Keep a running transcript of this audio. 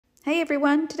Hey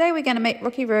everyone, today we're going to make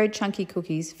Rocky Road chunky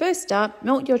cookies. First up,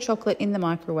 melt your chocolate in the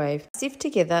microwave. Sift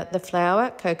together the flour,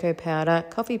 cocoa powder,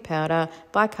 coffee powder,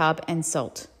 bicarb and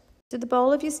salt. To the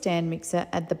bowl of your stand mixer,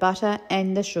 add the butter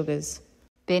and the sugars.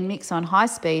 Then mix on high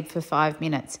speed for 5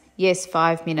 minutes. Yes,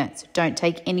 5 minutes. Don't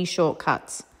take any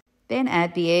shortcuts. Then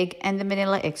add the egg and the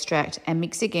vanilla extract and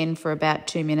mix again for about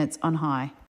 2 minutes on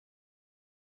high.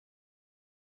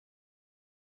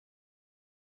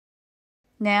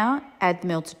 Now add the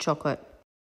melted chocolate.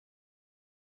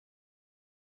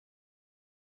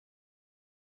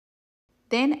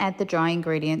 Then add the dry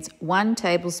ingredients 1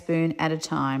 tablespoon at a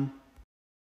time.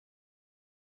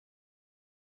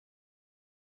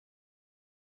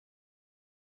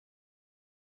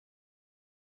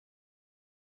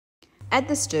 Add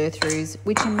the stir-throughs,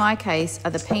 which in my case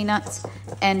are the peanuts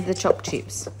and the chopped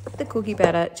chips. Put the cookie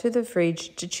batter to the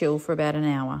fridge to chill for about an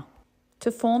hour.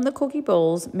 To form the cookie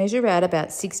balls, measure out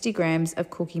about 60 grams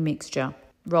of cookie mixture.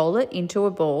 Roll it into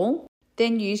a ball,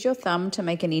 then use your thumb to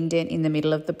make an indent in the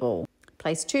middle of the ball.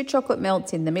 Place 2 chocolate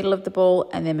melts in the middle of the ball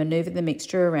and then manoeuvre the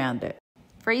mixture around it.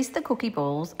 Freeze the cookie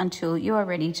balls until you are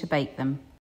ready to bake them.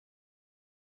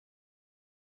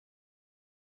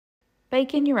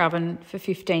 Bake in your oven for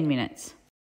 15 minutes.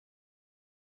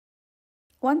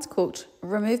 Once cooked,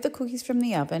 remove the cookies from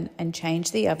the oven and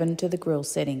change the oven to the grill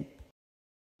setting.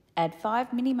 Add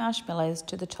 5 mini marshmallows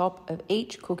to the top of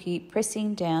each cookie,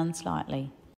 pressing down slightly.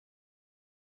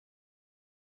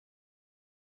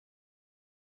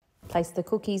 Place the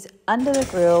cookies under the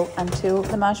grill until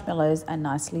the marshmallows are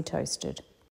nicely toasted.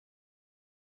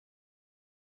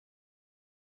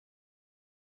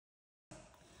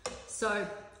 So,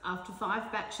 after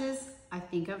 5 batches, I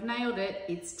think I've nailed it.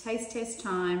 It's taste test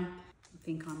time. I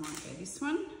think I might go this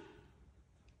one.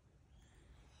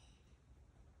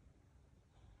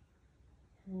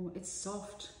 Oh, it's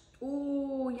soft.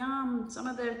 Oh, yum. Some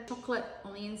of the chocolate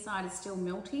on the inside is still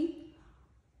melty.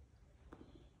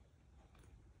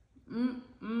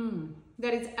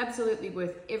 That is absolutely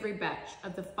worth every batch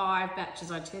of the 5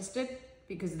 batches I tested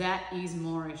because that is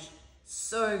Moorish.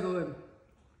 So good.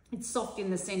 It's soft in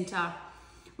the center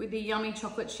with the yummy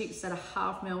chocolate chips that are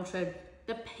half melted.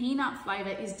 The peanut flavor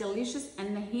is delicious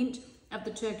and the hint of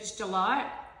the Turkish delight.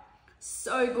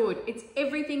 So good. It's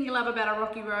everything you love about a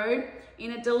Rocky Road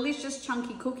in a delicious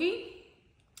chunky cookie.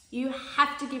 You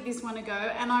have to give this one a go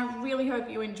and I really hope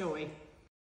you enjoy.